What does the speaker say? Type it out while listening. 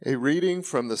A reading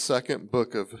from the second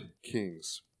book of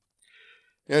Kings.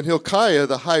 And Hilkiah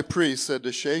the high priest said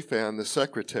to Shaphan the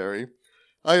secretary,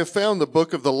 I have found the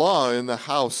book of the law in the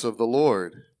house of the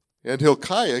Lord. And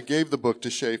Hilkiah gave the book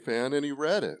to Shaphan, and he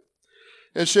read it.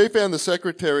 And Shaphan the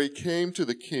secretary came to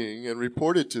the king and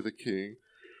reported to the king,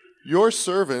 Your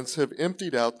servants have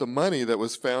emptied out the money that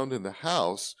was found in the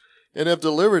house, and have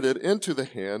delivered it into the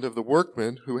hand of the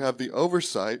workmen who have the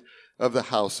oversight of the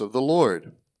house of the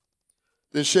Lord.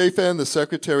 Then Shaphan the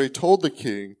secretary told the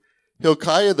king,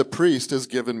 Hilkiah the priest has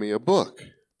given me a book.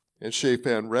 And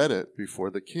Shaphan read it before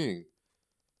the king.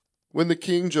 When the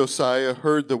king Josiah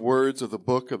heard the words of the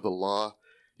book of the law,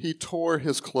 he tore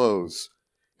his clothes.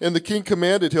 And the king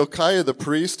commanded Hilkiah the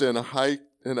priest and Ahikam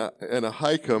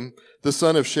the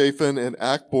son of Shaphan and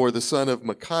Achbor the son of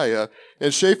Micaiah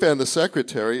and Shaphan the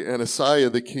secretary and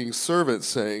Asaiah the king's servant,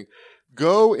 saying,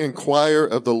 Go inquire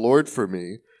of the Lord for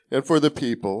me and for the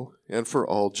people and for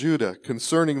all Judah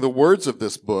concerning the words of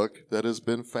this book that has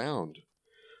been found.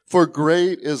 For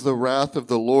great is the wrath of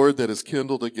the Lord that is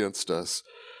kindled against us,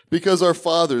 because our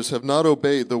fathers have not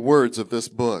obeyed the words of this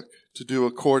book to do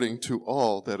according to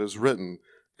all that is written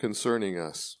concerning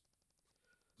us.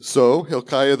 So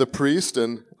Hilkiah the priest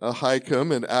and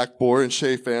Ahikam and Achbor and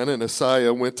Shaphan and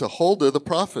Asaiah went to Huldah the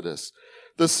prophetess,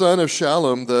 the son of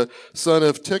Shallum, the son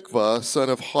of Tikvah, son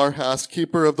of Harhas,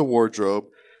 keeper of the wardrobe.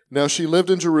 Now she lived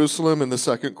in Jerusalem in the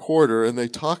second quarter, and they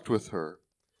talked with her.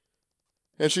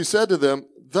 And she said to them,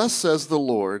 Thus says the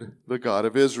Lord, the God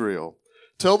of Israel,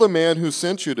 Tell the man who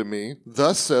sent you to me,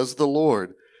 Thus says the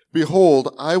Lord,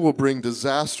 Behold, I will bring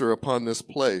disaster upon this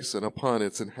place and upon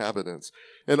its inhabitants,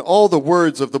 and all the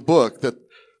words of the book that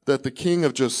the king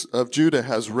of Judah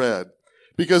has read,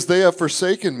 because they have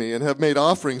forsaken me and have made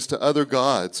offerings to other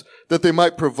gods, that they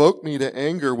might provoke me to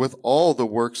anger with all the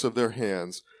works of their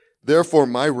hands. Therefore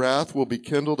my wrath will be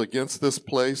kindled against this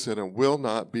place, and it will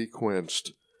not be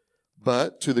quenched.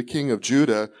 But to the king of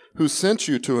Judah, who sent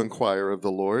you to inquire of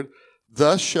the Lord,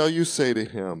 thus shall you say to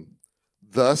him,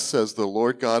 Thus says the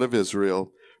Lord God of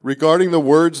Israel, regarding the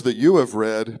words that you have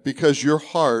read, because your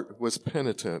heart was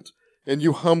penitent, and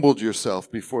you humbled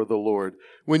yourself before the Lord,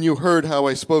 when you heard how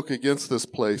I spoke against this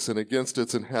place and against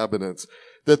its inhabitants,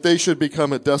 that they should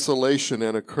become a desolation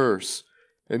and a curse.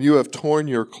 And you have torn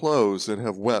your clothes and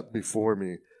have wept before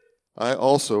me. I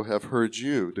also have heard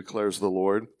you, declares the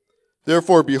Lord.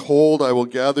 Therefore, behold, I will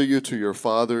gather you to your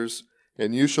fathers,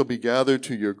 and you shall be gathered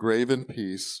to your grave in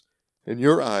peace, and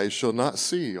your eyes shall not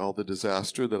see all the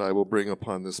disaster that I will bring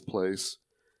upon this place.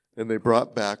 And they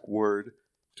brought back word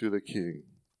to the king.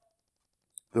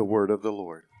 The word of the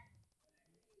Lord.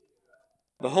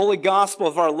 The Holy Gospel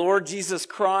of our Lord Jesus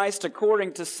Christ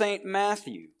according to St.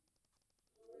 Matthew.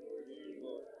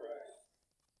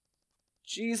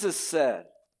 Jesus said,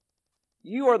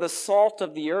 You are the salt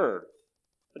of the earth,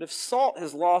 but if salt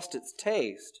has lost its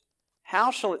taste,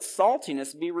 how shall its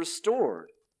saltiness be restored?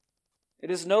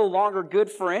 It is no longer good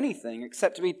for anything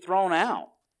except to be thrown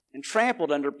out and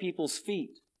trampled under people's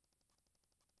feet.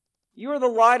 You are the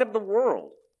light of the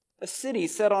world. A city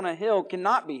set on a hill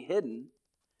cannot be hidden,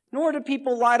 nor do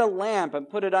people light a lamp and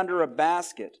put it under a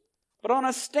basket, but on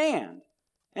a stand,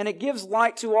 and it gives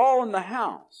light to all in the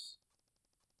house.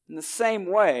 In the same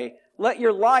way, let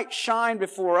your light shine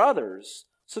before others,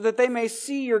 so that they may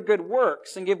see your good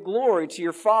works and give glory to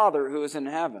your Father who is in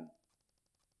heaven.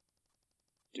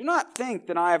 Do not think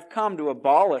that I have come to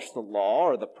abolish the law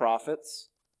or the prophets.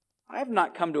 I have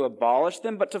not come to abolish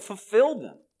them, but to fulfill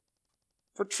them.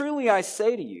 For truly I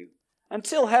say to you,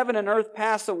 until heaven and earth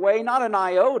pass away, not an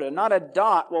iota, not a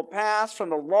dot will pass from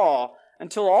the law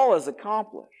until all is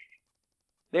accomplished.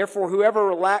 Therefore, whoever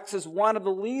relaxes one of the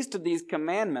least of these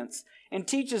commandments and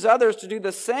teaches others to do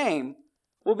the same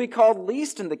will be called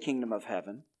least in the kingdom of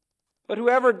heaven. But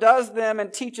whoever does them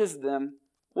and teaches them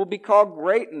will be called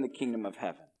great in the kingdom of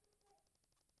heaven.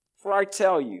 For I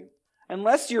tell you,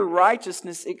 unless your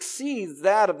righteousness exceeds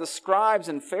that of the scribes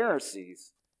and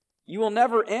Pharisees, you will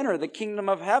never enter the kingdom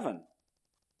of heaven.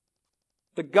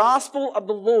 The Gospel of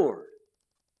the Lord.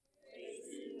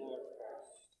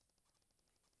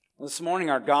 This morning,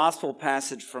 our gospel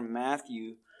passage from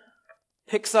Matthew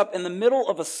picks up in the middle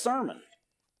of a sermon,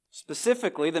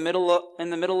 specifically in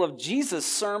the middle of Jesus'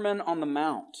 Sermon on the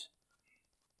Mount.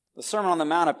 The Sermon on the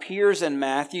Mount appears in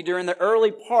Matthew during the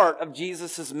early part of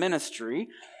Jesus' ministry,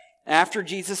 after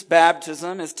Jesus'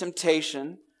 baptism, his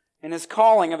temptation, and his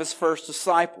calling of his first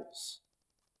disciples.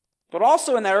 But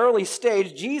also in that early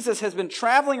stage, Jesus has been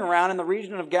traveling around in the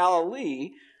region of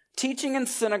Galilee, teaching in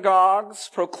synagogues,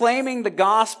 proclaiming the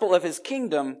gospel of his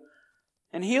kingdom,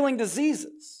 and healing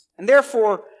diseases. And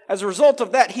therefore, as a result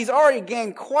of that, he's already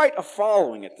gained quite a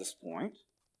following at this point.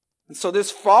 And so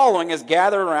this following is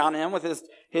gathered around him with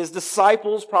his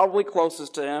disciples probably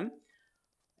closest to him,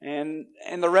 and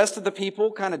the rest of the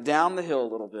people kind of down the hill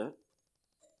a little bit.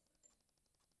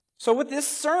 So with this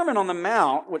Sermon on the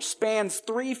Mount, which spans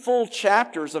 3 full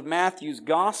chapters of Matthew's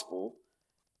Gospel,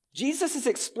 Jesus is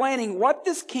explaining what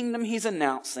this kingdom he's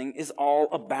announcing is all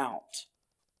about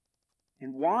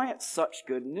and why it's such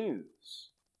good news.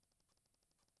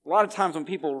 A lot of times when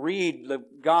people read the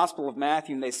Gospel of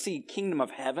Matthew and they see kingdom of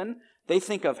heaven, they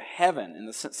think of heaven in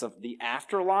the sense of the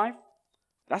afterlife.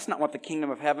 That's not what the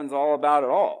kingdom of heaven's all about at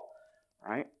all,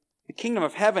 right? The kingdom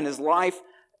of heaven is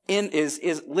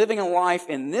is living a life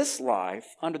in this life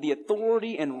under the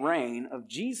authority and reign of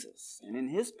Jesus and in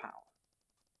his power.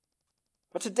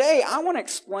 But today I want to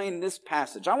explain this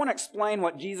passage. I want to explain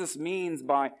what Jesus means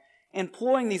by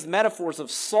employing these metaphors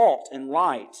of salt and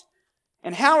light,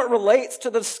 and how it relates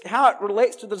to the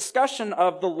discussion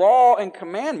of the law and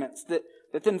commandments that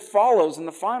then follows in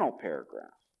the final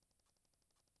paragraph.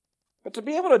 But to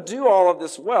be able to do all of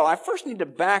this well, I first need to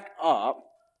back up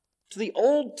to the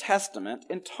Old Testament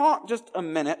and talk just a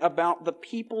minute about the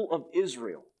people of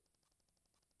Israel.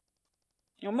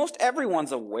 Most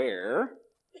everyone's aware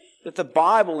that the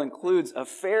Bible includes a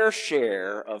fair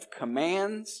share of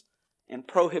commands and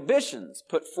prohibitions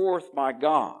put forth by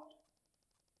God.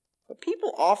 But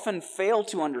people often fail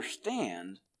to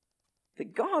understand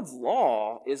that God's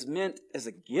law is meant as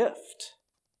a gift.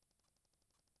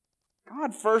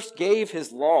 God first gave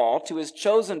his law to his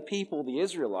chosen people, the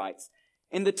Israelites,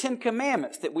 in the 10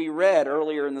 Commandments that we read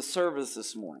earlier in the service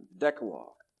this morning, the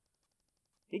Decalogue.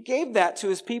 He gave that to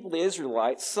his people, the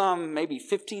Israelites, some maybe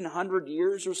 1,500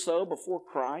 years or so before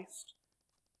Christ.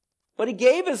 But he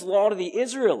gave his law to the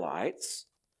Israelites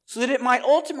so that it might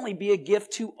ultimately be a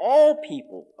gift to all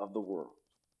people of the world.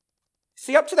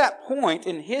 See, up to that point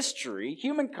in history,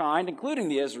 humankind, including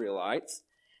the Israelites,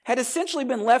 had essentially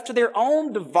been left to their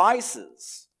own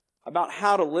devices about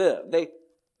how to live. They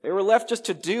were left just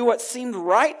to do what seemed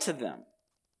right to them.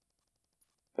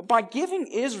 But by giving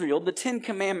Israel the 10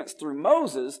 Commandments through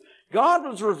Moses, God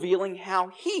was revealing how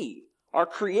he, our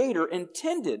Creator,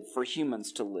 intended for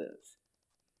humans to live,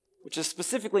 which is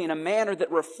specifically in a manner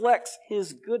that reflects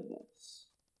his goodness.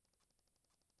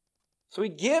 So he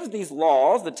gives these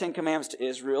laws, the 10 Commandments, to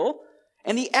Israel,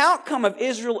 and the outcome of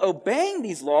Israel obeying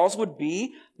these laws would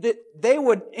be that they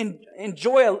would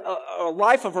enjoy a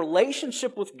life of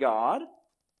relationship with God,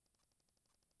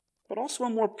 but also a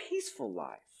more peaceful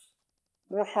life,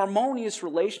 more harmonious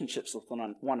relationships with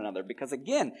one another, because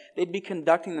again, they'd be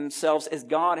conducting themselves as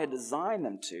God had designed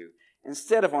them to,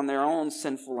 instead of on their own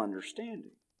sinful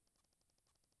understanding.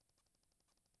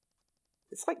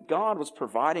 It's like God was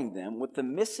providing them with the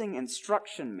missing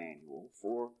instruction manual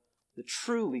for the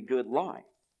truly good life.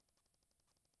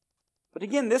 But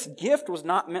again, this gift was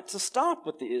not meant to stop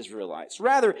with the Israelites.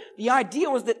 Rather, the idea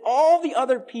was that all the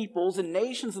other peoples and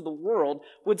nations of the world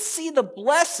would see the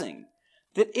blessing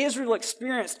that Israel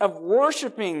experienced of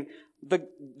worshiping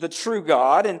the true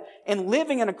God and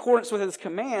living in accordance with his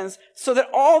commands, so that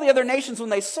all the other nations, when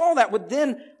they saw that, would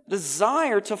then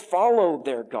desire to follow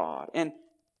their God and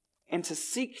to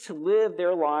seek to live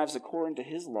their lives according to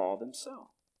his law themselves.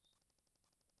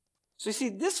 So you see,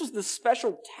 this was the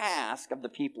special task of the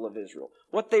people of Israel,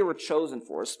 what they were chosen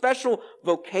for, a special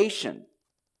vocation.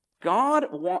 God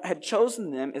had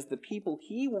chosen them as the people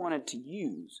he wanted to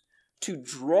use to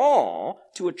draw,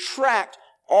 to attract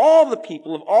all the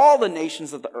people of all the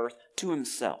nations of the earth to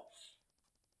himself.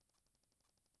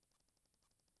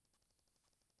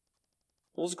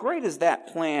 Well, as great as that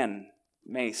plan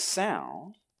may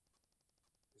sound,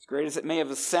 as great as it may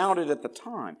have sounded at the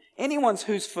time, anyone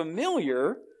who's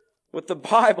familiar with the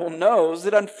Bible knows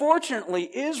that unfortunately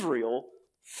Israel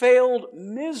failed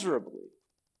miserably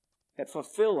at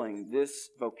fulfilling this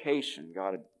vocation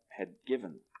God had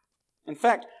given. In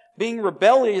fact, being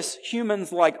rebellious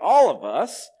humans like all of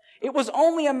us, it was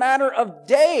only a matter of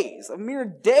days, a mere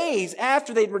days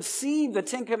after they'd received the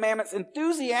 10 Commandments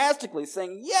enthusiastically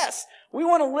saying, yes, we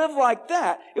want to live like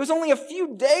that. It was only a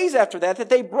few days after that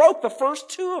they broke the first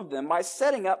 2 of them by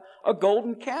setting up a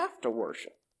golden calf to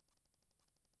worship.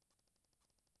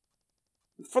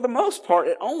 For the most part,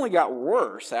 it only got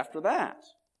worse after that.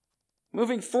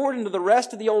 Moving forward into the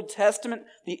rest of the Old Testament,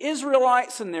 the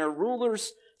Israelites and their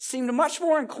rulers seemed much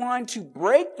more inclined to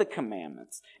break the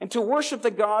commandments and to worship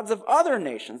the gods of other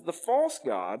nations, the false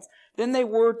gods, than they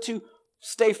were to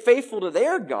stay faithful to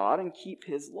their God and keep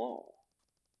his law.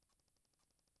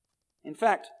 In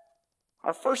fact,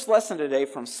 our first lesson today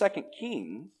from 2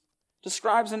 Kings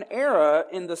describes an era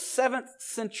in the 7th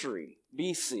century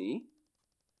BC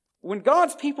when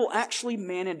God's people actually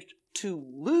managed to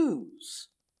lose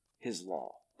his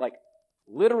law. Like,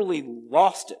 literally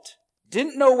lost it.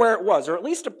 Didn't know where it was, or at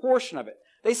least a portion of it.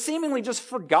 They seemingly just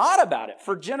forgot about it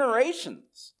for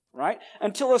generations, right?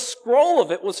 Until a scroll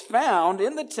of it was found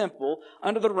in the temple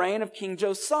under the reign of King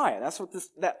Josiah. That's what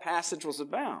that passage was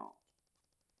about.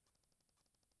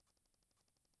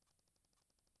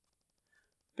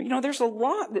 But there's a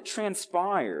lot that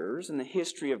transpires in the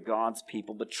history of God's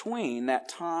people between that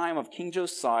time of King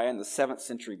Josiah in the 7th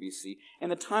century BC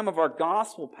and the time of our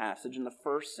gospel passage in the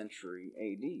 1st century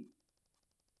AD.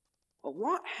 A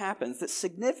lot happens that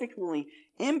significantly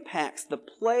impacts the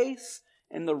place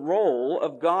and the role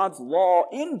of God's law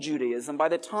in Judaism by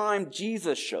the time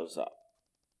Jesus shows up.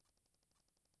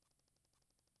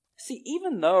 See,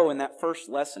 even though in that first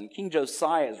lesson King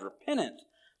Josiah is repentant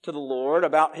to the Lord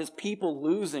about his people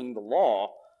losing the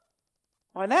law,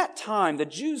 by that time the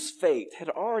Jews' fate had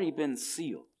already been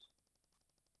sealed.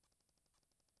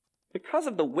 Because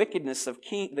of the wickedness of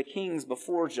the kings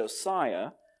before Josiah,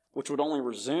 which would only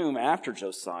resume after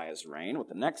Josiah's reign with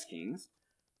the next kings,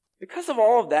 because of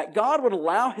all of that, God would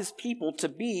allow his people to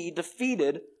be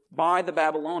defeated by the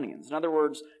Babylonians. In other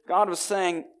words, God was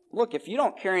saying, look, if you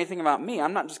don't care anything about me,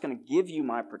 I'm not just going to give you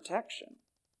my protection.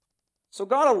 So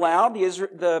God allowed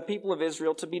the people of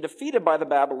Israel to be defeated by the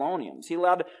Babylonians. He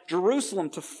allowed Jerusalem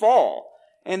to fall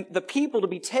and the people to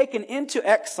be taken into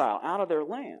exile out of their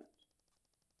land.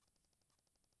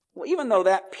 Well, even though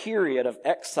that period of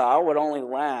exile would only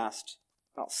last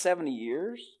about 70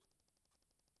 years,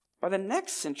 by the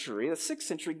next century, the 6th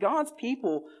century, God's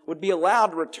people would be allowed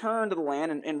to return to the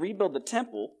land and rebuild the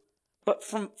temple. But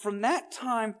from that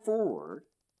time forward,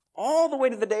 all the way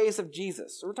to the days of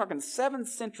Jesus, so we're talking 7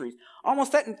 centuries,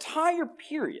 almost that entire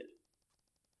period,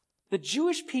 the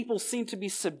Jewish people seem to be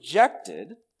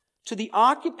subjected to the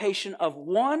occupation of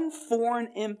one foreign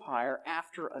empire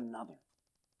after another.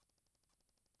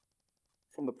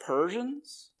 From the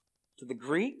Persians to the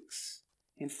Greeks,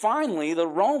 and finally the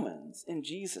Romans in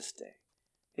Jesus' day.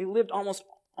 They lived almost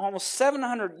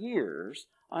 700 years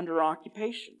under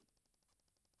occupation.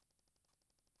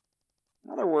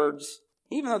 In other words,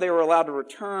 even though they were allowed to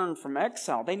return from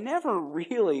exile, they never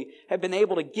really had been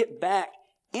able to get back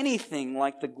anything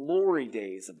like the glory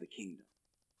days of the kingdom.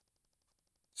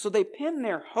 So they pinned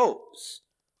their hopes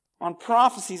on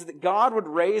prophecies that God would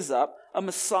raise up a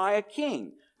Messiah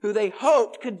king, who they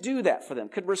hoped could do that for them,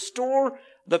 could restore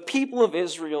the people of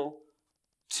Israel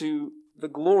to the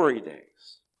glory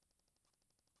days.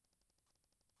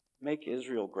 Make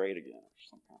Israel great again, or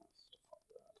some kind of stuff like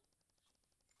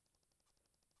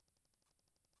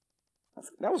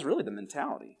that. That was really the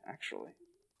mentality, actually.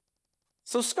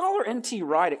 So scholar N.T.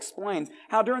 Wright explains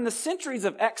how during the centuries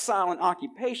of exile and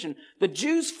occupation, the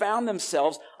Jews found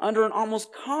themselves under an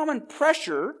almost common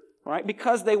pressure, right?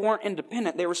 Because they weren't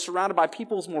independent. They were surrounded by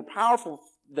peoples more powerful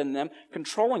than them,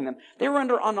 controlling them. They were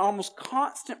under an almost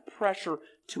constant pressure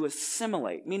to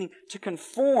assimilate, meaning to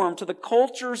conform to the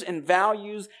cultures and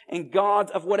values and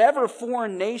gods of whatever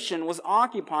foreign nation was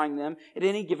occupying them at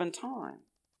any given time.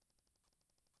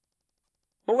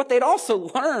 But what they'd also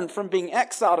learned from being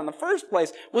exiled in the first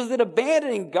place was that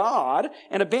abandoning God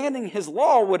and abandoning His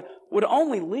law would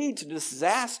only lead to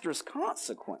disastrous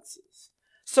consequences.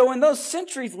 So in those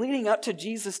centuries leading up to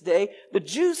Jesus' day, the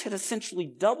Jews had essentially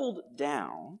doubled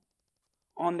down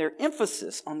on their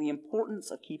emphasis on the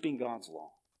importance of keeping God's law.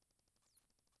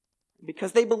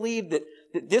 Because they believed that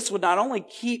this would not only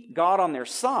keep God on their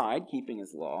side, keeping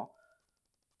His law,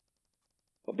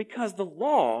 but because the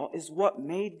law is what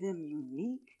made them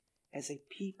unique as a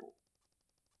people,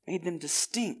 made them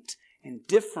distinct and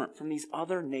different from these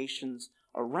other nations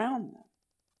around them.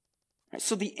 Right?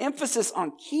 So the emphasis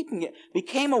on keeping it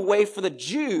became a way for the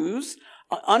Jews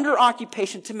under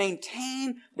occupation to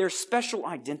maintain their special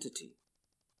identity,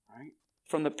 right,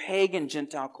 from the pagan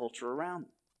Gentile culture around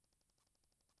them.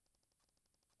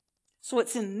 So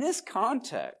it's in this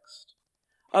context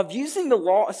of using the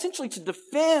law essentially to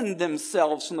defend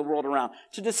themselves from the world around,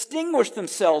 to distinguish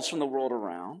themselves from the world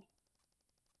around.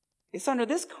 It's under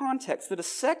this context that a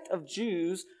sect of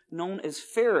Jews known as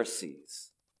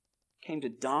Pharisees came to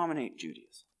dominate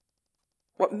Judaism.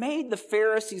 What made the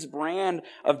Pharisees' brand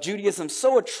of Judaism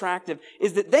so attractive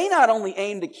is that they not only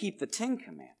aimed to keep the Ten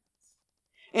Commandments,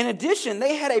 in addition,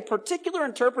 they had a particular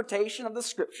interpretation of the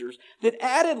Scriptures that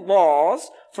added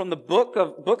laws from the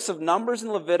books of Numbers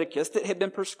and Leviticus that had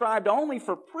been prescribed only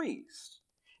for priests.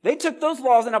 They took those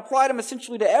laws and applied them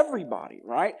essentially to everybody,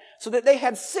 right? So that they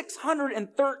had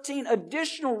 613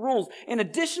 additional rules in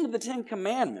addition to the Ten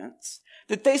Commandments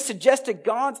that they suggested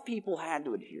God's people had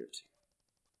to adhere to.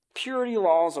 Purity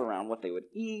laws around what they would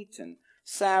eat and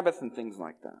Sabbath and things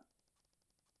like that.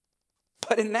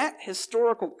 But in that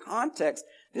historical context,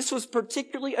 this was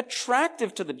particularly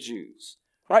attractive to the Jews,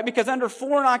 right? Because under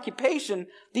foreign occupation,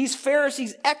 these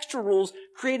Pharisees' extra rules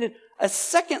created a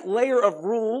second layer of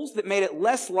rules that made it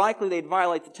less likely they'd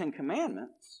violate the Ten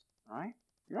Commandments, right?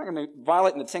 You're not going to be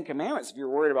violating the Ten Commandments if you're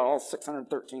worried about all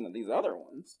 613 of these other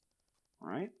ones,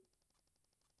 right?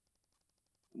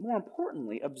 More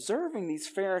importantly, observing these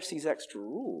Pharisees' extra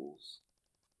rules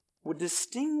would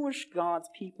distinguish God's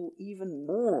people even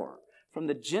more from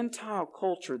the Gentile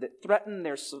culture that threatened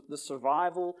the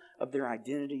survival of their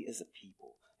identity as a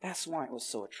people. That's why it was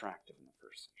so attractive in the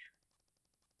first century.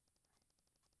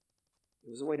 It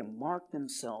was a way to mark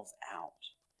themselves out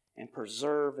and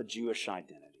preserve a Jewish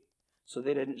identity so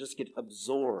they didn't just get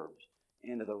absorbed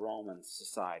into the Roman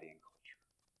society and culture.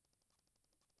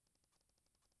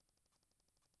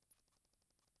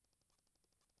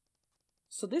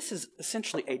 So this is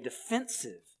essentially a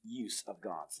defensive use of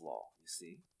God's law, you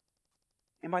see.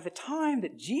 And by the time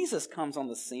that Jesus comes on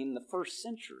the scene in the first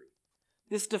century,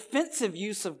 this defensive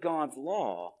use of God's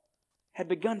law had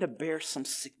begun to bear some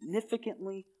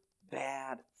significantly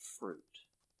bad fruit.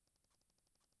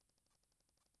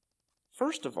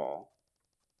 First of all,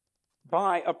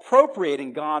 by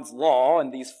appropriating God's law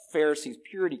and these Pharisees'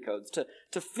 purity codes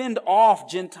to fend off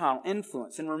Gentile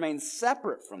influence and remain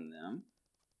separate from them,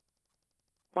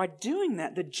 by doing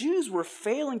that, the Jews were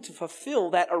failing to fulfill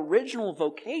that original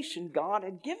vocation God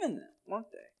had given them, weren't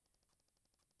they?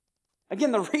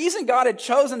 Again, the reason God had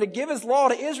chosen to give His law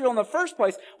to Israel in the first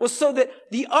place was so that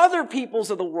the other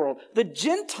peoples of the world, the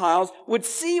Gentiles, would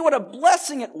see what a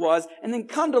blessing it was and then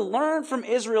come to learn from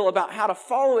Israel about how to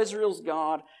follow Israel's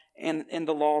God and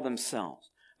the law themselves.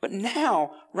 But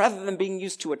now, rather than being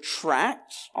used to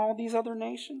attract all these other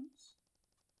nations,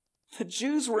 the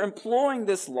Jews were employing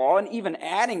this law and even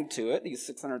adding to it, these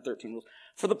 613 rules,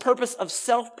 for the purpose of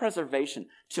self-preservation,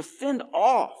 to fend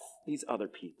off these other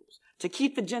peoples, to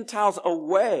keep the Gentiles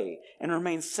away and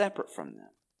remain separate from them.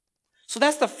 So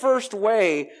that's the first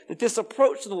way that this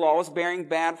approach to the law was bearing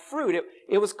bad fruit.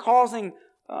 It was causing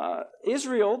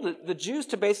Israel, the Jews,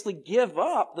 to basically give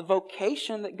up the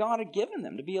vocation that God had given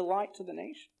them, to be a light to the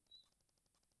nations.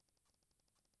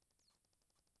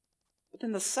 But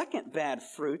then the second bad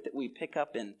fruit that we pick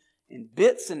up in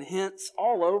bits and hints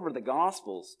all over the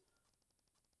Gospels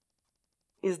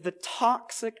is the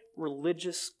toxic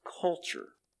religious culture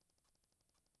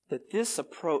that this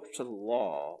approach to the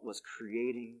law was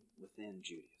creating within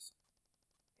Judaism.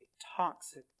 A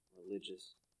toxic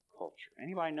religious culture.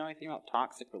 Anybody know anything about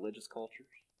toxic religious cultures?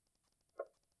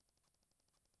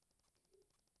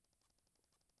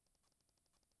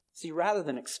 See, rather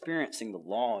than experiencing the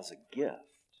law as a gift,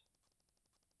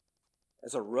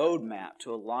 as a roadmap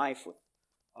to a life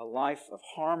of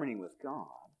harmony with God,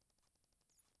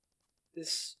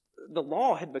 the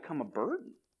law had become a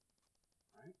burden,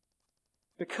 right?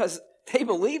 Because they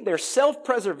believed their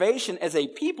self-preservation as a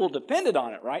people depended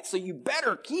on it, right? So you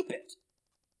better keep it,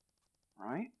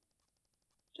 right?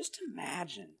 Just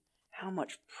imagine how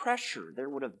much pressure there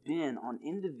would have been on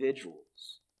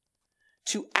individuals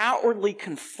to outwardly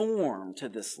conform to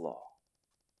this law.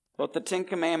 Both the Ten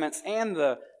Commandments and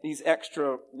these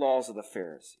extra laws of the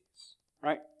Pharisees,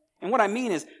 right? And what I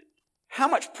mean is how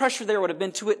much pressure there would have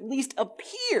been to at least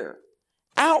appear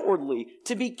outwardly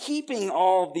to be keeping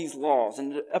all of these laws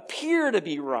and to appear to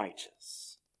be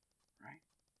righteous, right?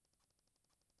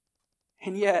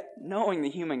 And yet, knowing the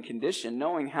human condition,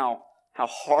 knowing how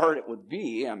hard it would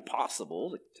be,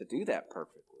 impossible to do that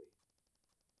perfectly,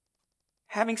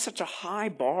 having such a high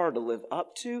bar to live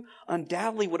up to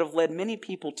undoubtedly would have led many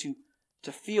people to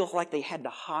feel like they had to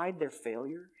hide their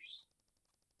failures,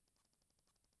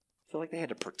 feel like they had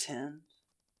to pretend,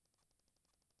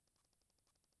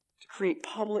 to create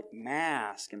public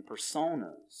masks and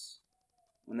personas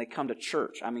when they come to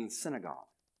church, synagogue,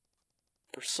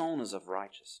 personas of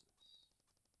righteousness.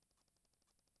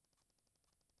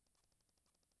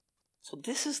 So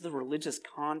this is the religious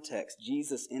context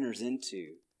Jesus enters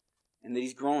into and that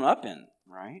he's grown up in,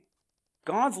 right?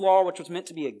 God's law, which was meant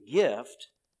to be a gift,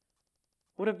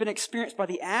 would have been experienced by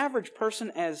the average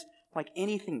person as like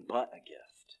anything but a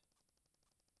gift.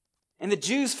 And the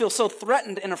Jews feel so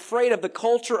threatened and afraid of the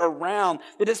culture around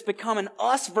that it's become an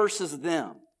us versus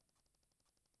them.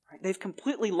 Right? They've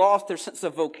completely lost their sense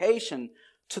of vocation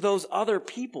to those other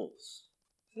peoples.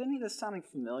 Is any of this sounding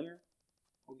familiar?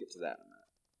 We'll get to that in a minute.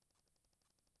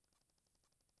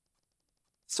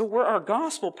 So where our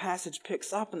gospel passage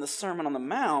picks up in the Sermon on the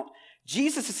Mount,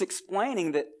 Jesus is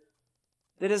explaining that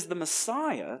as the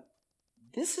Messiah,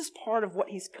 this is part of what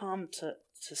he's come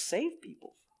to save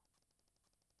people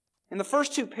from. In the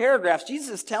first two paragraphs, Jesus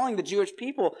is telling the Jewish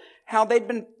people how they'd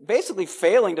been basically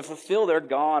failing to fulfill their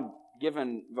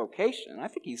God-given vocation. I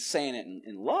think he's saying it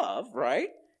in love, right?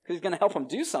 Because he's going to help them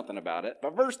do something about it.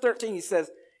 But verse 13, he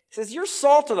says, you're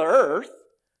salt of the earth.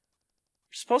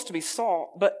 You're supposed to be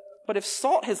salt. But if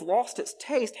salt has lost its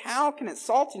taste, how can its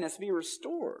saltiness be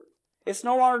restored? It's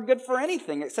no longer good for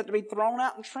anything except to be thrown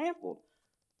out and trampled.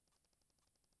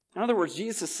 In other words,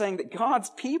 Jesus is saying that God's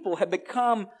people have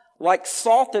become like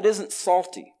salt that isn't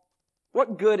salty.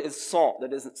 What good is salt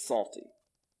that isn't salty?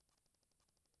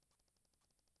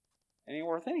 It ain't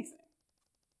worth anything.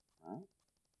 Right?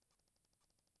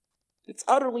 It's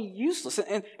utterly useless.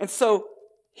 And so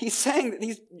he's saying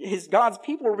that God's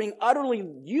people are being utterly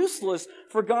useless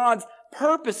for God's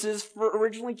purposes for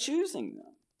originally choosing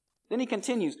them. Then he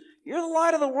continues, you're the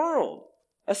light of the world.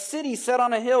 A city set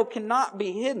on a hill cannot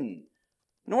be hidden.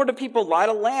 Nor do people light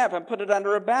a lamp and put it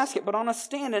under a basket, but on a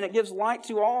stand, and it gives light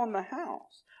to all in the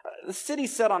house. The city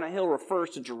set on a hill refers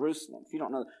to Jerusalem. If you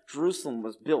don't know, Jerusalem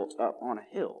was built up on a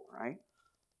hill, right?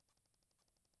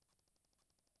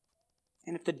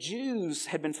 And if the Jews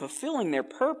had been fulfilling their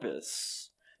purpose,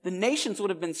 the nations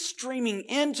would have been streaming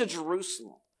into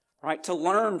Jerusalem, right, to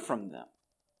learn from them.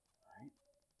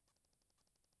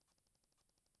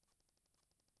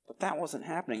 But that wasn't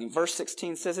happening. And verse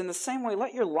 16 says, in the same way,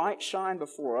 let your light shine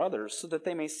before others so that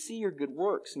they may see your good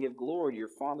works and give glory to your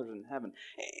fathers in heaven.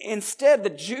 Instead, the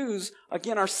Jews,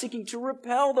 again, are seeking to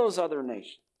repel those other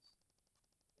nations,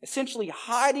 essentially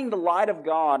hiding the light of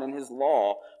God and his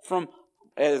law from,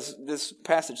 as this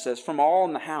passage says, from all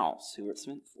in the house who it's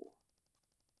meant for.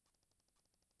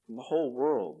 From the whole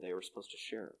world they were supposed to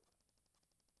share it.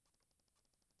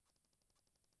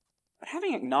 But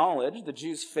having acknowledged the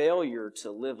Jews' failure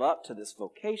to live up to this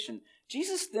vocation,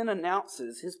 Jesus then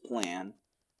announces his plan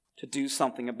to do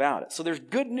something about it. So there's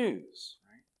good news.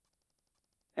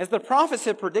 Right? As the prophets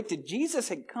had predicted, Jesus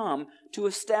had come to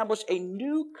establish a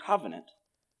new covenant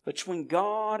between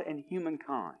God and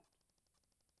humankind.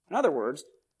 In other words,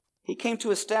 he came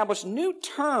to establish new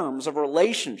terms of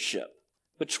relationship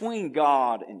between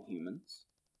God and humans,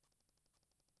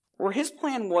 where his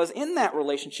plan was in that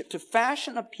relationship to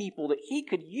fashion a people that he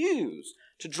could use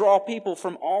to draw people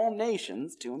from all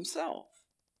nations to himself.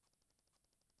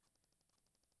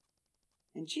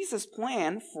 And Jesus'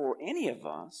 plan for any of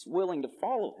us willing to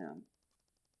follow him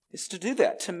is to do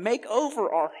that, to make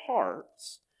over our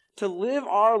hearts, to live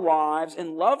our lives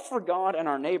in love for God and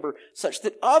our neighbor such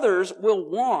that others will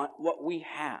want what we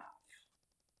have.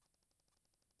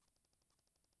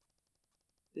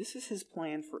 This is his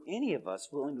plan for any of us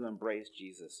willing to embrace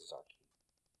Jesus as our King.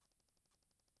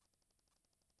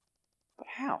 But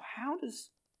how? How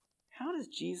does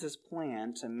Jesus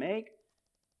plan to make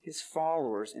his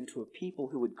followers into a people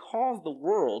who would cause the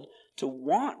world to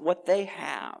want what they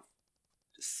have?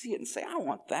 To see it and say, I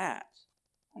want that.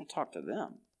 I want to talk to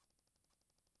them.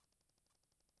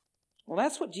 Well,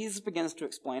 that's what Jesus begins to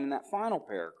explain in that final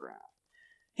paragraph.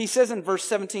 He says in verse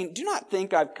 17, do not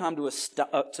think I've come to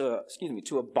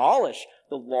abolish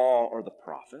the law or the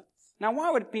prophets. Now,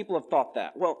 why would people have thought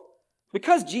that? Well,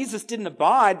 because Jesus didn't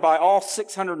abide by all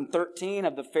 613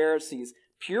 of the Pharisees'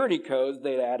 purity codes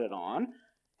they'd added on,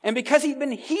 and because he'd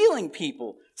been healing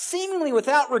people, seemingly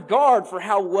without regard for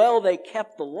how well they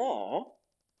kept the law,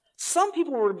 some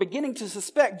people were beginning to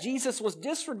suspect Jesus was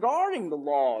disregarding the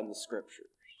law and the Scriptures.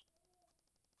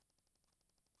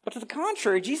 But to the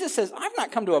contrary, Jesus says, I've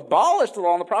not come to abolish the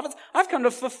law and the prophets, I've come to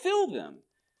fulfill them.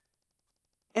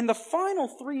 And the final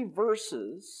 3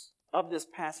 verses of this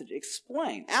passage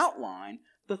outline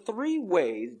the 3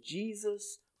 ways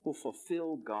Jesus will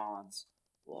fulfill God's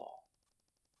law.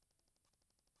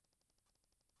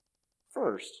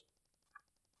 First,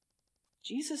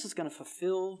 Jesus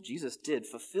did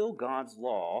fulfill God's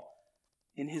law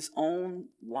in his own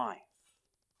life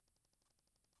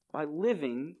by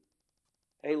living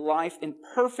a life in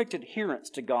perfect adherence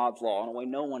to God's law in a way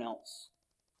no one else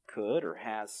could or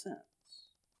has since.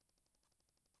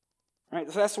 Right?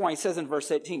 So that's why he says in verse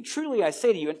 18, truly I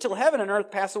say to you, until heaven and earth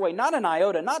pass away, not an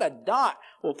iota, not a dot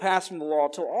will pass from the law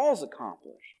till all is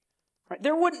accomplished. Right?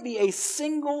 There wouldn't be a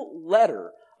single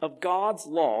letter of God's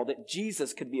law that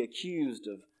Jesus could be accused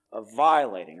of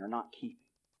violating or not keeping.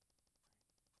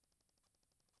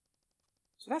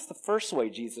 So that's the first way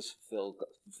Jesus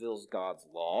fulfills God's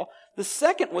law. The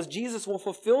second was Jesus will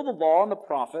fulfill the law and the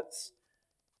prophets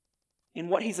in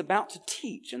what he's about to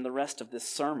teach in the rest of this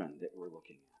sermon that we're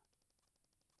looking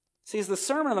at. See, as the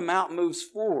Sermon on the Mount moves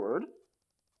forward,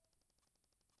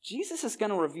 Jesus is going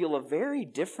to reveal a very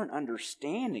different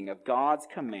understanding of God's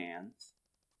commands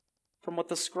from what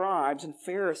the scribes and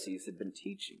Pharisees had been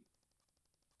teaching.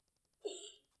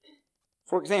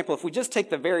 For example, if we just take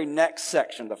the very next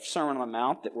section of the Sermon on the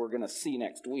Mount that we're going to see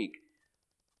next week,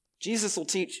 Jesus will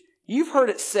teach, you've heard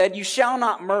it said, you shall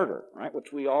not murder, right?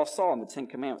 Which we all saw in the Ten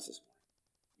Commandments this morning.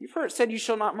 You've heard it said, you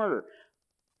shall not murder.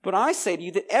 But I say to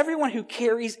you that everyone who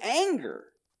carries anger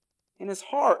in his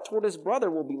heart toward his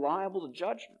brother will be liable to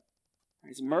judgment.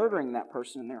 He's murdering that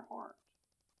person in their heart.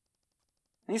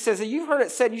 And he says, you've heard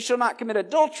it said, you shall not commit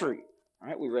adultery. All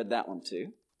right, we read that one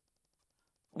too.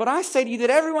 But I say to you that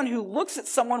everyone who looks at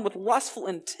someone with lustful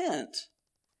intent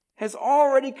has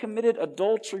already committed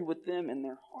adultery with them in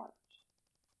their heart.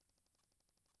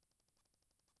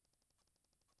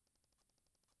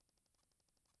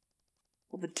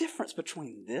 Well, the difference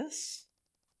between this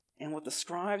and what the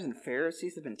scribes and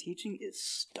Pharisees have been teaching is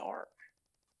stark.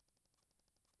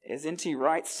 As N.T.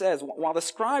 Wright says, while the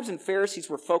scribes and Pharisees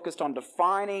were focused on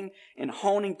defining and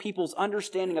honing people's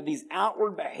understanding of these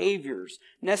outward behaviors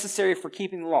necessary for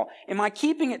keeping the law, am I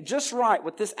keeping it just right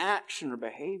with this action or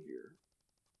behavior?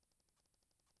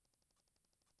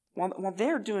 While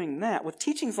they're doing that, with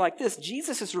teachings like this,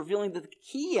 Jesus is revealing that the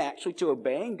key actually to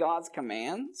obeying God's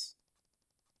commands,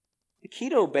 the key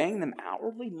to obeying them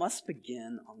outwardly, must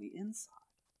begin on the inside.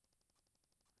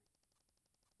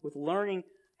 With learning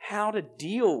how to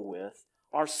deal with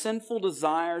our sinful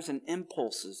desires and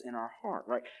impulses in our heart,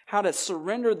 right? How to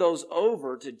surrender those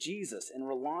over to Jesus and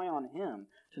rely on Him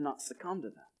to not succumb to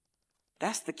them.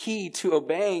 That's the key to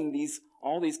obeying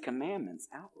all these commandments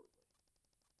outwardly.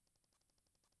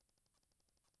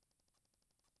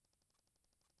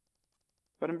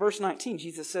 But in verse 19,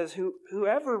 Jesus says,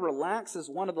 whoever relaxes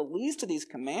one of the least of these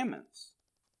commandments,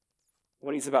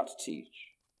 what He's about to teach,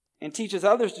 and teaches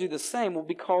others to do the same, will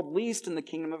be called least in the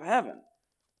kingdom of heaven.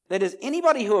 That is,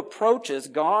 anybody who approaches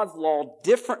God's law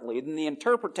differently than the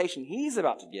interpretation He's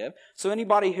about to give, so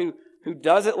anybody who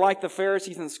does it like the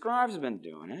Pharisees and scribes have been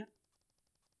doing it,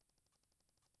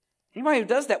 anybody who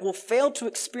does that will fail to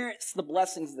experience the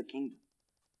blessings of the kingdom.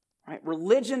 Right?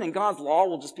 Religion and God's law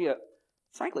will just be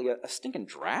frankly, a stinking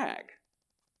drag.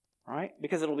 Right?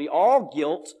 Because it'll be all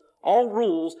guilt, all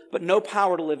rules, but no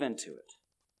power to live into it.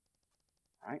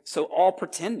 Right? So all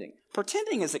pretending.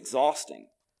 Pretending is exhausting,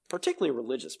 particularly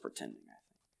religious pretending,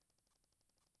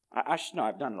 I think. I should know,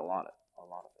 I've done a lot of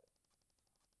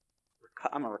it.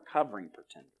 I'm a recovering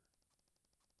pretender.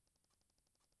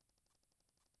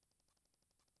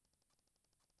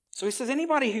 So he says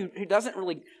anybody who doesn't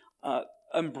really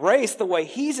embrace the way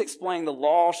he's explaining the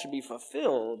law should be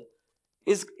fulfilled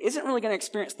isn't really going to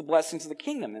experience the blessings of the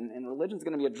kingdom, and religion's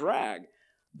going to be a drag.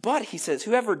 But, he says,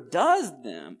 whoever does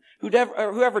them,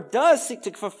 whoever does seek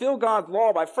to fulfill God's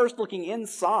law by first looking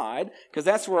inside, because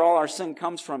that's where all our sin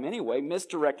comes from anyway,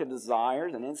 misdirected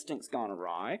desires and instincts gone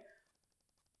awry,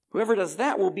 whoever does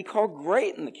that will be called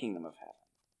great in the kingdom of heaven.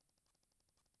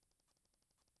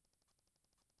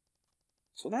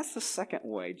 So that's the second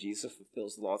way Jesus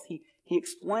fulfills the laws. He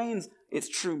explains its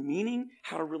true meaning,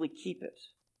 how to really keep it.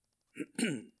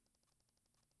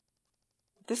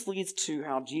 This leads to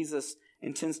how Jesus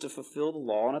intends to fulfill the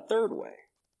law in a third way.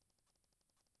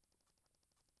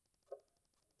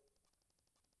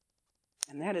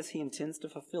 And that is, He intends to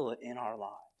fulfill it in our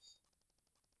lives.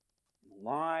 In the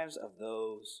lives of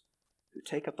those who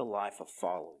take up the life of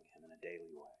following Him in a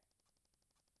daily way.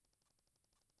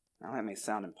 Now that may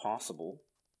sound impossible.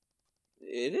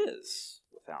 It is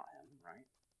without Him, right?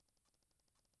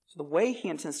 So the way He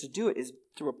intends to do it is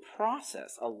through a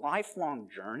process, a lifelong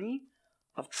journey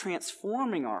of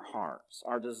transforming our hearts,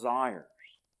 our desires,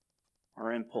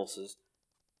 our impulses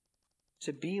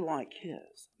to be like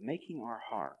His, making our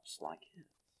hearts like His.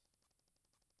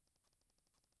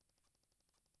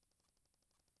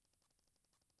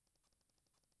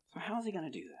 So how is He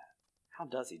going to do that? How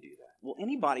does He do that? Well,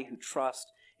 anybody who trusts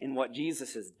in what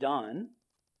Jesus has done,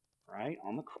 right,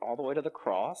 all the way to the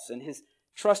cross, and His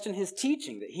trust in His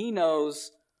teaching, that He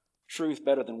knows truth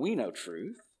better than we know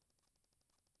truth,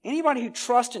 anybody who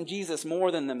trusts in Jesus more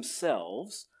than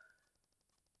themselves,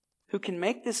 who can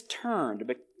make this turn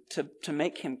to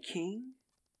make Him king,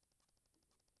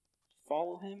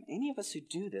 follow Him, any of us who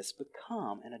do this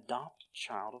become an adopted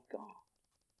child of God.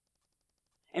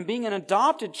 And being an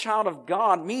adopted child of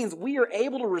God means we are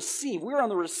able to receive, we're on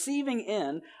the receiving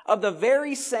end of the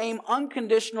very same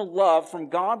unconditional love from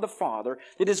God the Father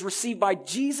that is received by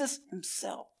Jesus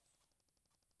Himself.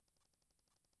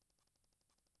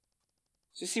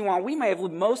 So you see, while we may have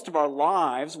lived most of our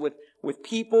lives with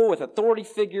people, with authority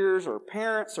figures or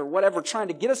parents or whatever, trying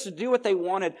to get us to do what they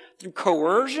wanted through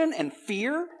coercion and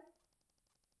fear,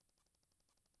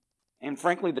 and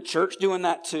frankly, the church doing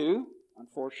that too,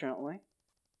 unfortunately,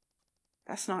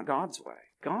 that's not God's way.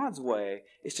 God's way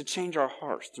is to change our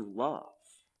hearts through love.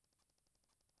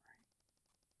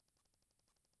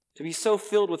 to be so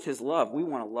filled with his love, we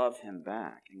want to love him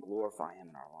back and glorify him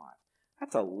in our life.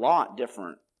 That's a lot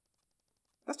different.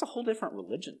 That's a whole different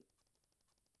religion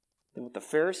than what the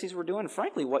Pharisees were doing.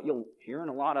 Frankly, what you'll hear in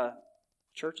a lot of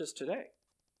churches today.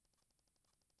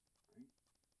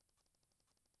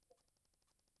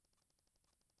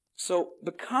 So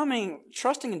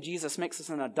trusting in Jesus makes us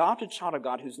an adopted child of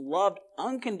God who's loved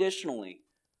unconditionally,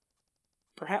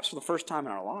 perhaps for the first time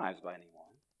in our lives by anyone,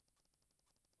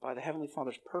 by the Heavenly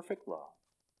Father's perfect love.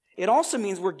 It also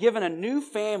means we're given a new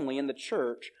family in the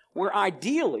church where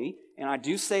ideally, and I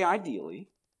do say ideally,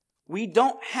 we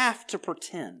don't have to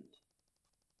pretend.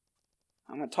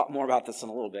 I'm going to talk more about this in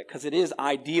a little bit because it is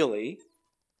ideally.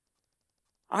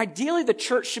 Ideally, the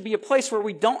church should be a place where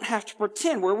we don't have to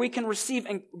pretend, where we can receive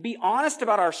and be honest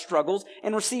about our struggles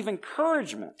and receive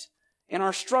encouragement in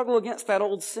our struggle against that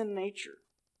old sin nature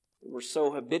that we're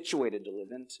so habituated to live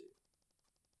into.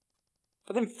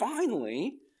 But then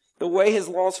finally, the way his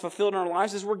law is fulfilled in our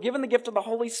lives is we're given the gift of the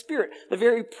Holy Spirit, the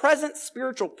very present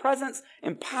spiritual presence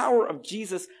and power of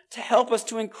Jesus to help us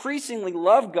to increasingly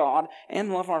love God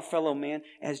and love our fellow man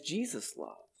as Jesus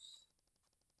loves.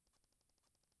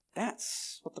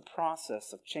 That's what the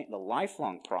process of change, the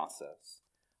lifelong process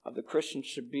of the Christian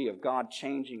should be, of God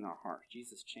changing our hearts,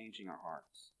 Jesus changing our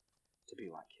hearts to be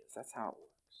like his. That's how it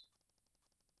works.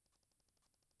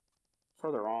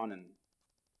 Further on,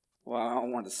 I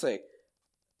wanted to say,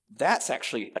 that's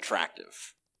actually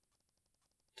attractive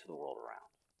to the world around.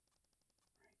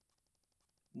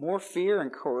 More fear and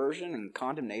coercion and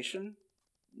condemnation,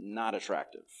 not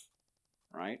attractive,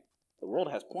 right? The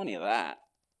world has plenty of that,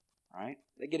 right?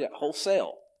 They get it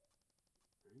wholesale.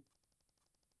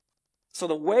 So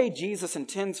the way Jesus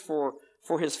intends for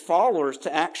his followers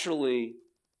to actually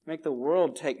make the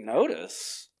world take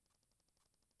notice,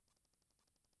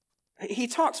 he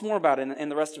talks more about it in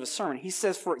the rest of his sermon. He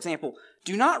says, for example,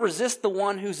 do not resist the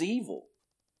one who's evil.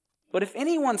 But if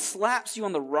anyone slaps you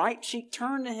on the right cheek,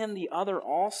 turn to him the other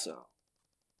also.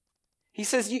 He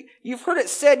says, you've heard it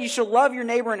said you shall love your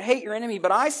neighbor and hate your enemy,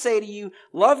 but I say to you,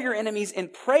 love your enemies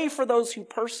and pray for those who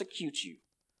persecute you.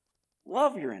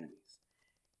 Love your enemies.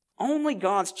 Only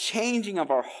God's changing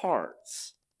of our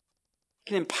hearts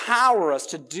can empower us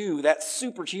to do that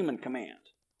superhuman command,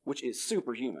 which is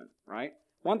superhuman, right?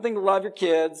 One thing to love your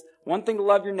kids, one thing to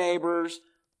love your neighbors.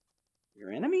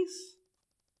 Your enemies?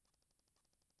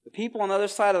 The people on the other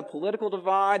side of the political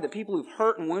divide, the people who've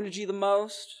hurt and wounded you the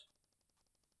most.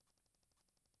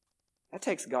 That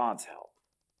takes God's help.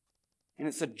 And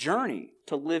it's a journey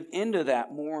to live into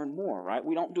that more and more, right?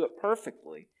 We don't do it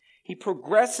perfectly. He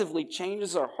progressively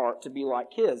changes our heart to be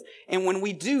like his. And when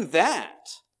we do that,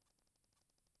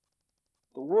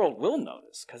 the world will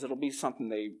notice because it'll be something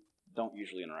they don't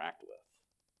usually interact with.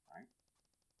 Right?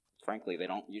 Frankly, they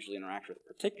don't usually interact with,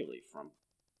 particularly from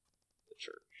the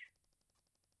church.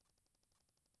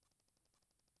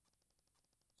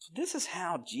 So this is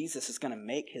how Jesus is going to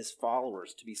make his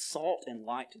followers to be salt and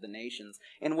light to the nations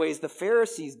in ways the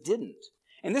Pharisees didn't.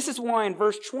 And this is why in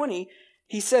verse 20,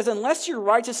 he says, unless your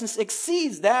righteousness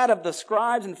exceeds that of the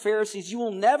scribes and Pharisees, you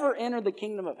will never enter the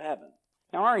kingdom of heaven.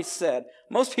 Now, I already said,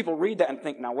 most people read that and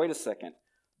think, now wait a second.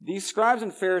 These scribes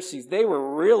and Pharisees, they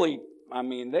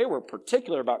were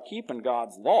particular about keeping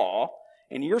God's law.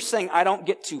 And you're saying I don't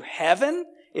get to heaven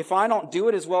if I don't do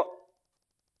it as well.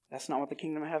 That's not what the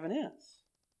kingdom of heaven is.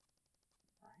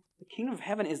 The kingdom of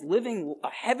heaven is living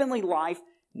a heavenly life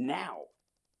now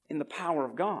in the power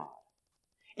of God.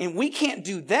 And we can't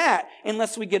do that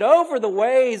unless we get over the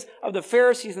ways of the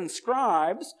Pharisees and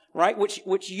scribes, right,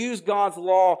 which use God's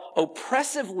law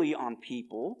oppressively on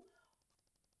people,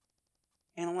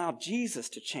 and allow Jesus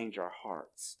to change our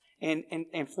hearts. And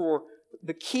for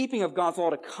the keeping of God's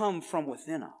law to come from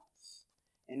within us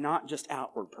and not just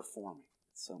outward performing.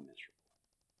 It's so miserable.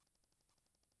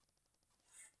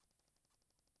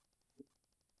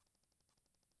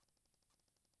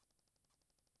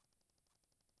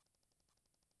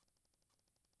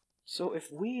 So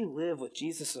if we live with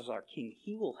Jesus as our King,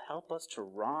 he will help us to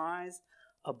rise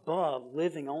above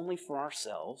living only for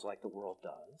ourselves like the world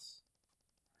does,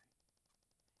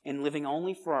 and living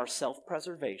only for our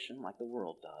self-preservation like the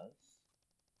world does.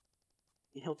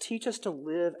 And he'll teach us to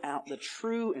live out the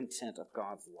true intent of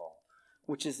God's law,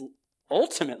 which is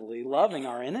ultimately loving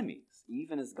our enemies,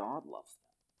 even as God loves them.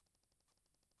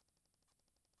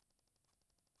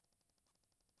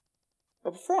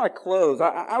 But before I close,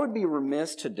 I would be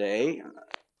remiss today,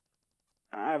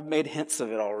 I've made hints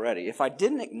of it already, if I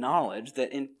didn't acknowledge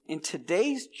that in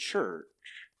today's church,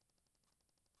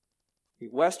 the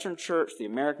Western church, the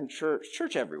American church,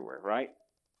 church everywhere, right?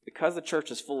 Because the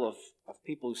church is full of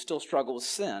people who still struggle with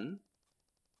sin,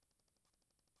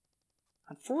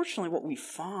 Unfortunately, what we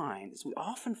find is we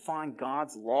often find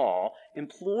God's law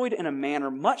employed in a manner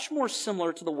much more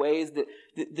similar to the ways that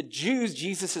the Jews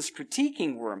Jesus is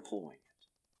critiquing were employing it,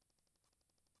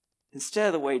 instead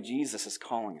of the way Jesus is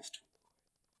calling us to.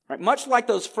 Right? Much like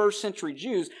those first century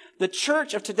Jews, the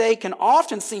church of today can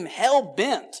often seem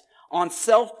hell-bent on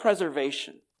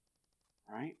self-preservation,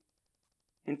 right?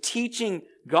 And teaching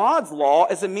God's law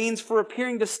as a means for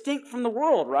appearing distinct from the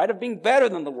world, right? Of being better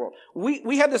than the world.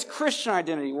 We have this Christian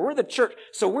identity. We're the church,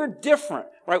 so we're different,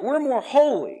 right? We're more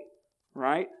holy,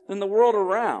 right, than the world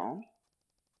around.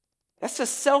 That's a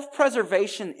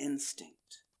self-preservation instinct,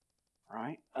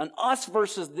 right? An us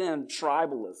versus them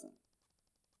tribalism.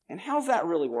 And how's that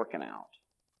really working out?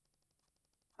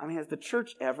 I mean, has the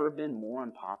church ever been more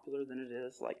unpopular than it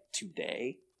is, like,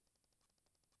 today?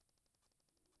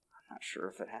 I'm not sure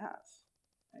if it has.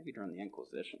 Maybe during the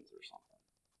Inquisitions or something.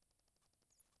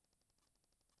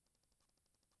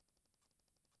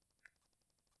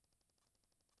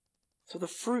 So the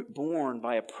fruit born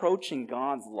by approaching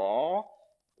God's law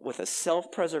with a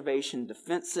self-preservation,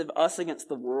 defensive, us against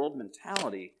the world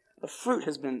mentality, the fruit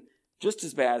has been just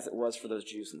as bad as it was for those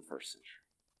Jews in the first century.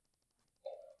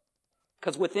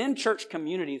 Because within church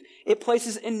communities, it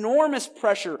places enormous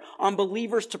pressure on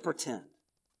believers to pretend,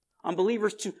 on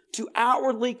believers to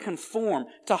outwardly conform,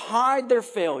 to hide their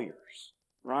failures,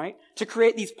 right? To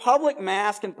create these public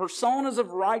masks and personas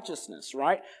of righteousness,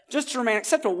 right? Just to remain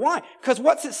acceptable. Why? Because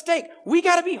what's at stake? We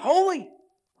got to be holy,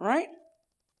 right?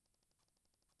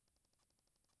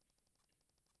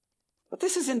 But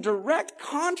this is in direct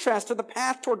contrast to the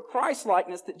path toward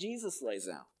Christ-likeness that Jesus lays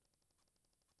out.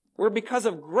 Where because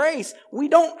of grace, we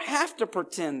don't have to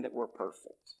pretend that we're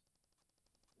perfect.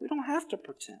 We don't have to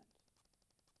pretend.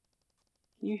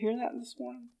 Can you hear that this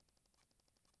morning?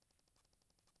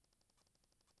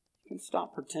 You can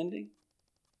stop pretending.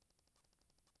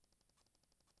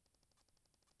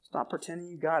 Stop pretending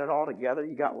you got it all together.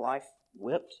 You got life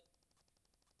whipped.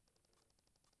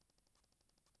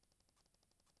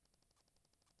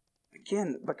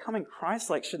 Again, becoming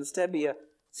Christ-like should instead be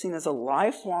seen as a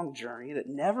lifelong journey that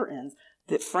never ends,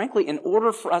 that frankly, in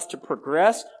order for us to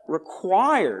progress,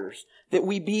 requires that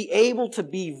we be able to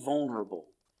be vulnerable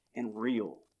and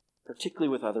real, particularly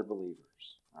with other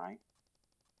believers, right?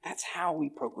 That's how we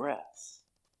progress,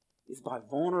 is by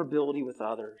vulnerability with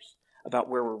others about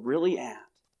where we're really at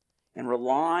and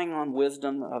relying on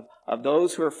wisdom of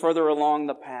those who are further along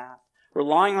the path,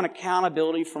 relying on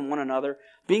accountability from one another,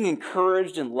 being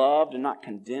encouraged and loved and not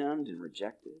condemned and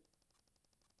rejected.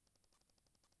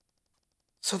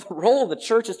 So the role of the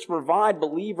church is to provide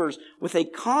believers with a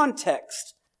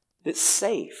context that's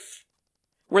safe,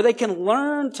 where they can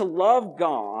learn to love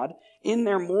God in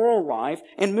their moral life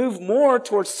and move more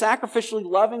towards sacrificially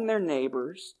loving their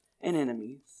neighbors and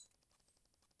enemies.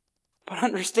 But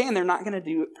understand they're not going to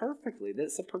do it perfectly.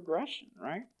 That's a progression,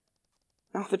 right?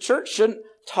 Now, the church shouldn't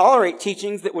tolerate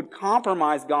teachings that would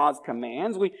compromise God's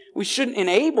commands. We shouldn't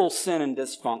enable sin and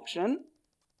dysfunction,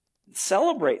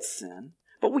 celebrate sin.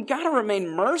 But we got to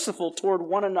remain merciful toward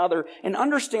one another and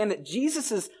understand that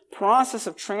Jesus' process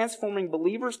of transforming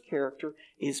believers' character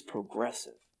is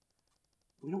progressive.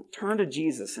 We don't turn to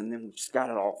Jesus and then we've just got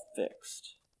it all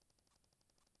fixed.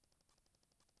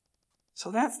 So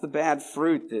that's the bad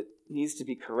fruit that needs to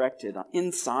be corrected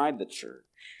inside the church.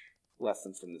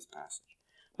 Lessons from this passage.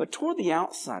 But toward the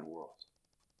outside world,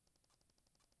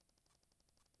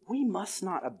 we must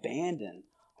not abandon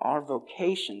our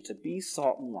vocation to be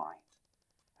salt and light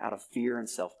out of fear and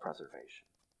self-preservation.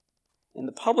 In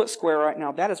the public square right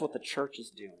now, that is what the church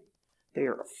is doing. They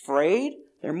are afraid.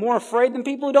 They're more afraid than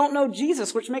people who don't know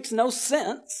Jesus, which makes no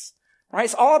sense. Right?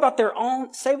 It's all about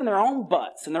saving their own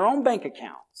butts and their own bank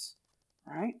accounts.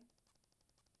 Right?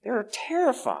 They're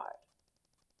terrified.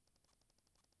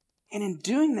 And in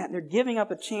doing that, they're giving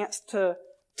up a chance to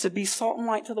be salt and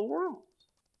light to the world.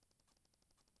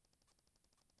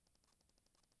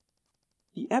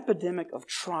 The epidemic of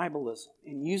tribalism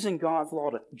and using God's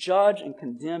law to judge and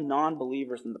condemn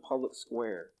non-believers in the public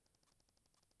square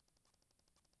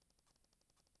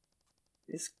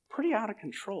is pretty out of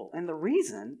control. And the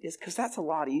reason is because that's a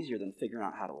lot easier than figuring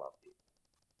out how to love people.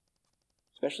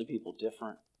 Especially people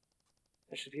different.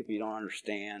 Especially people you don't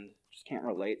understand. Just can't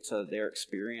relate to their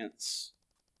experience.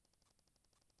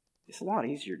 It's a lot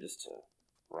easier just to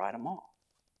write them off.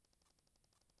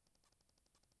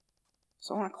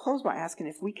 So I want to close by asking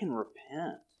if we can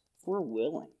repent, if we're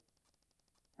willing,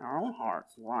 in our own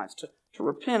hearts and lives, to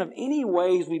repent of any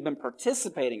ways we've been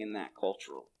participating in that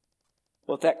culturally.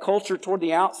 Both that culture toward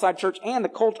the outside church and a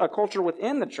culture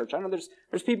within the church. I know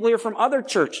there's people here from other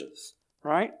churches,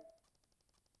 right?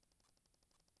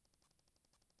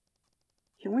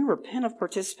 Can we repent of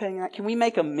participating in that? Can we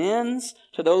make amends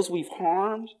to those we've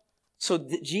harmed so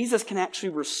that Jesus can actually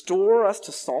restore us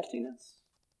to saltiness?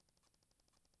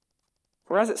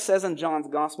 For as it says in John's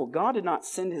Gospel, God did not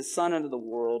send his Son into the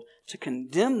world to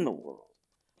condemn the world,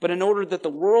 but in order that the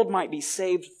world might be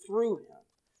saved through him.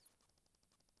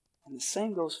 And the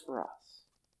same goes for us.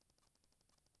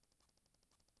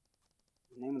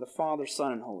 In the name of the Father,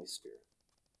 Son, and Holy Spirit.